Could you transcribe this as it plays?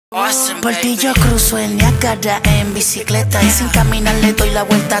Por ti yo cruzo el Niágara en bicicleta y sin caminar le doy la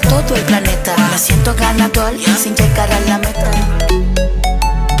vuelta a todo el planeta. Me siento ganador sin llegar a la meta.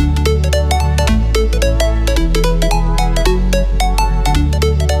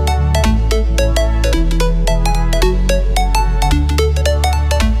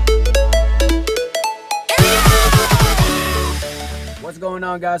 What's going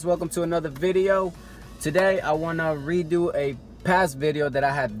on, guys? Welcome to another video. Today I want to redo a past video that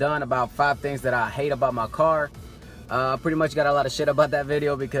I had done about 5 things that I hate about my car. I pretty much got a lot of shit about that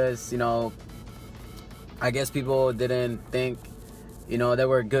video because, you know, I guess people didn't think, you know, there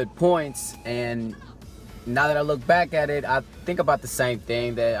were good points, and now that I look back at it, I think about the same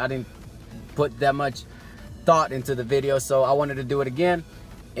thing, that I didn't put that much thought into the video, so I wanted to do it again.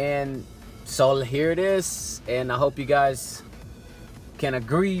 And so here it is, and I hope you guys can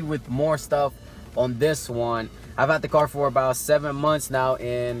agree with more stuff on this one. I've had the car for about 7 months now,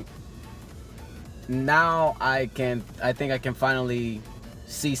 and now I think I can finally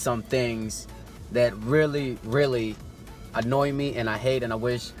see some things that really annoy me and I hate, and I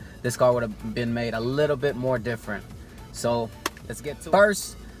wish this car would have been made a little bit more different. So let's get to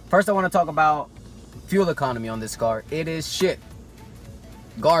it. First I want to talk about fuel economy on this car. It is shit.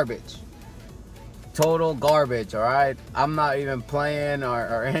 Garbage. Total garbage. All right, I'm not even playing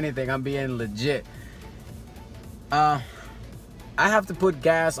or anything. I'm being legit. I have to put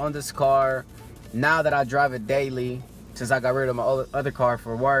gas on this car now that I drive it daily, since I got rid of my other car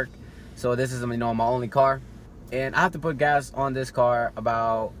for work. So this is, you know, my only car, and I have to put gas on this car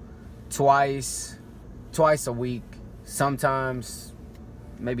about twice a week, sometimes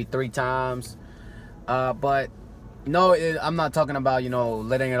maybe 3 times. But no, I'm not talking about, you know,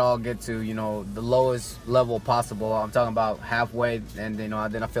 letting it all get to, you know, the lowest level possible. I'm talking about halfway, and, you know,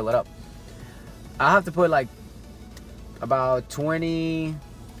 then I fill it up. I have to put like about 20,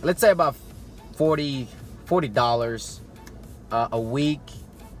 let's say about $40 a week.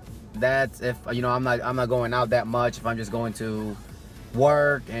 That's if, you know, I'm not going out that much. If I'm just going to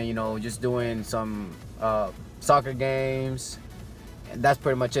work and, you know, just doing some soccer games, and that's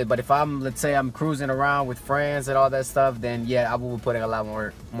pretty much it. But if let's say I'm cruising around with friends and all that stuff, then yeah, I will be putting a lot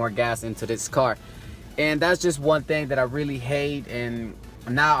more gas into this car. And that's just one thing that I really hate, and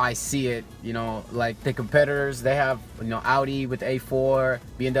now I see it, you know, like the competitors, they have, you know, Audi with the A4,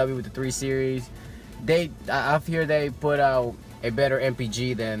 BMW with the 3 Series. I hear they put out a better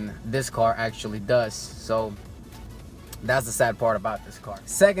MPG than this car actually does. So that's the sad part about this car.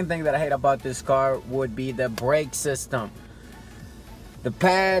 Second thing that I hate about this car would be the brake system. The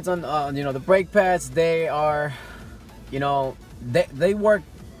pads on, you know, the brake pads, they are, you know, they work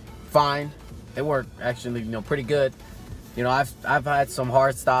fine. They work actually, you know, pretty good. You know, I've had some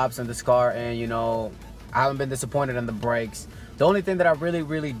hard stops in this car, and, you know, I haven't been disappointed in the brakes. The only thing that I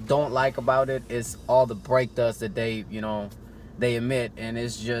really don't like about it is all the brake dust that they, you know, they emit, and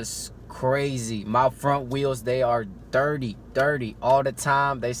it's just crazy. My front wheels, they are dirty all the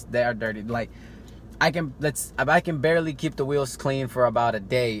time. They are dirty. Like, I can barely keep the wheels clean for about a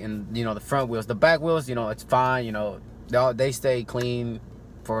day, and, you know, the front wheels. The back wheels, you know, it's fine, you know, they stay clean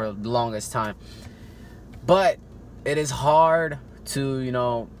for the longest time. But it is hard to, you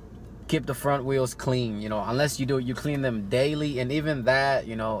know, keep the front wheels clean, you know, unless you clean them daily, and even that,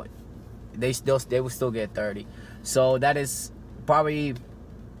 you know, they will still get dirty. So that is probably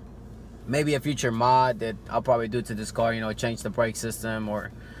maybe a future mod that I'll probably do to this car, you know, change the brake system or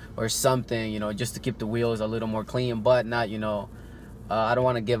something, you know, just to keep the wheels a little more clean, but not, you know, I don't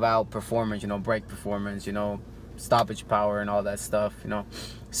want to give out performance, you know, brake performance, you know, stoppage power and all that stuff, you know.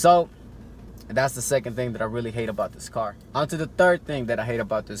 So that's the second thing that I really hate about this car. On to the third thing that I hate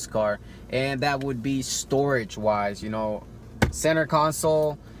about this car, and that would be storage wise. You know, center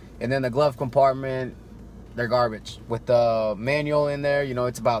console and then the glove compartment, they're garbage. With the manual in there, you know,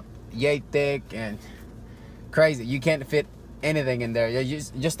 it's about yay thick and crazy. You can't fit anything in there.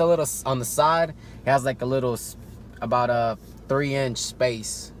 Just a little on the side. It has like a little, about a 3-inch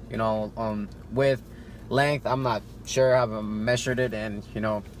space, you know, width, length, I'm not sure. I haven't measured it, and, you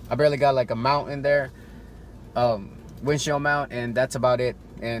know, I barely got like a mount in there, windshield mount, and that's about it.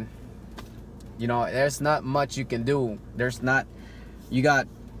 And, you know, there's not much you can do. You got,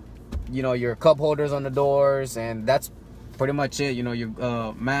 you know, your cup holders on the doors, and that's pretty much it. You know,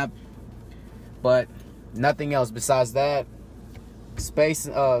 your map, but nothing else besides that. Space,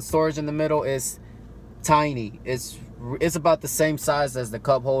 storage in the middle is tiny. It's about the same size as the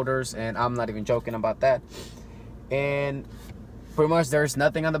cup holders, and I'm not even joking about that. And pretty much there's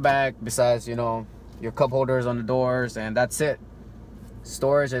nothing on the back besides, you know, your cup holders on the doors, and that's it.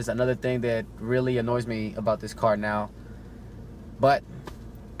 Storage is another thing that really annoys me about this car now. But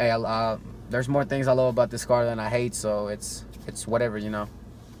hey, there's more things I love about this car than I hate, so it's whatever, you know.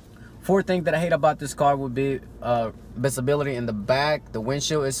 Fourth thing that I hate about this car would be visibility in the back. The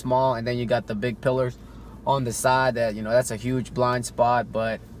windshield is small, and then you got the big pillars on the side that, you know, that's a huge blind spot.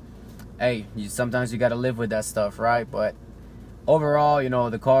 But hey, sometimes you got to live with that stuff, right? But overall, you know,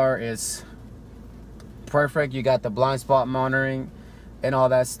 the car is perfect. You got the blind spot monitoring and all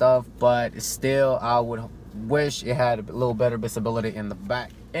that stuff, but still I would wish it had a little better visibility in the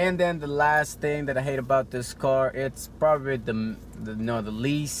back. And then the last thing that I hate about this car, it's probably the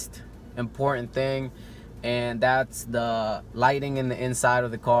least important thing, and that's the lighting in the inside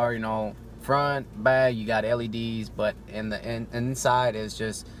of the car. You know, front, back, you got LEDs, but in the inside is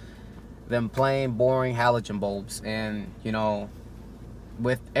just them plain boring halogen bulbs. And you know,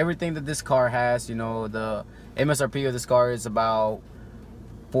 with everything that this car has, you know, the MSRP of this car is about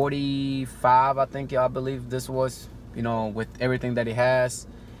 45, I believe this was, you know, with everything that it has.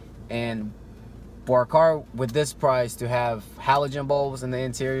 And for a car with this price to have halogen bulbs in the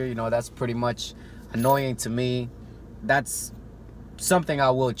interior, you know, that's pretty much annoying to me. That's something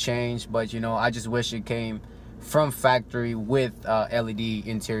I will change, but you know, I just wish it came from factory with LED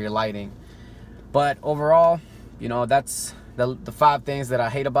interior lighting. But overall, you know, that's the 5 things that I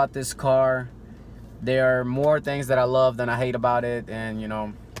hate about this car. There are more things that I love than I hate about it, and you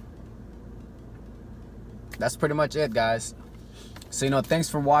know, that's pretty much it, guys. So, you know, thanks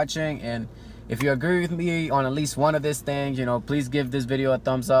for watching, and if you agree with me on at least one of these things, you know, please give this video a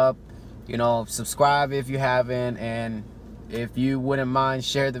thumbs up. You know, subscribe if you haven't, and if you wouldn't mind,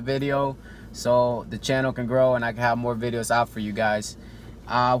 share the video so the channel can grow and I can have more videos out for you guys.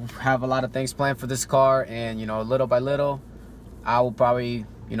 I have a lot of things planned for this car, and you know, little by little, I will probably,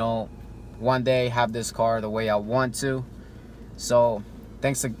 you know, one day have this car the way I want to. So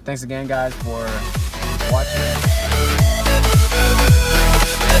thanks again, guys, for watching.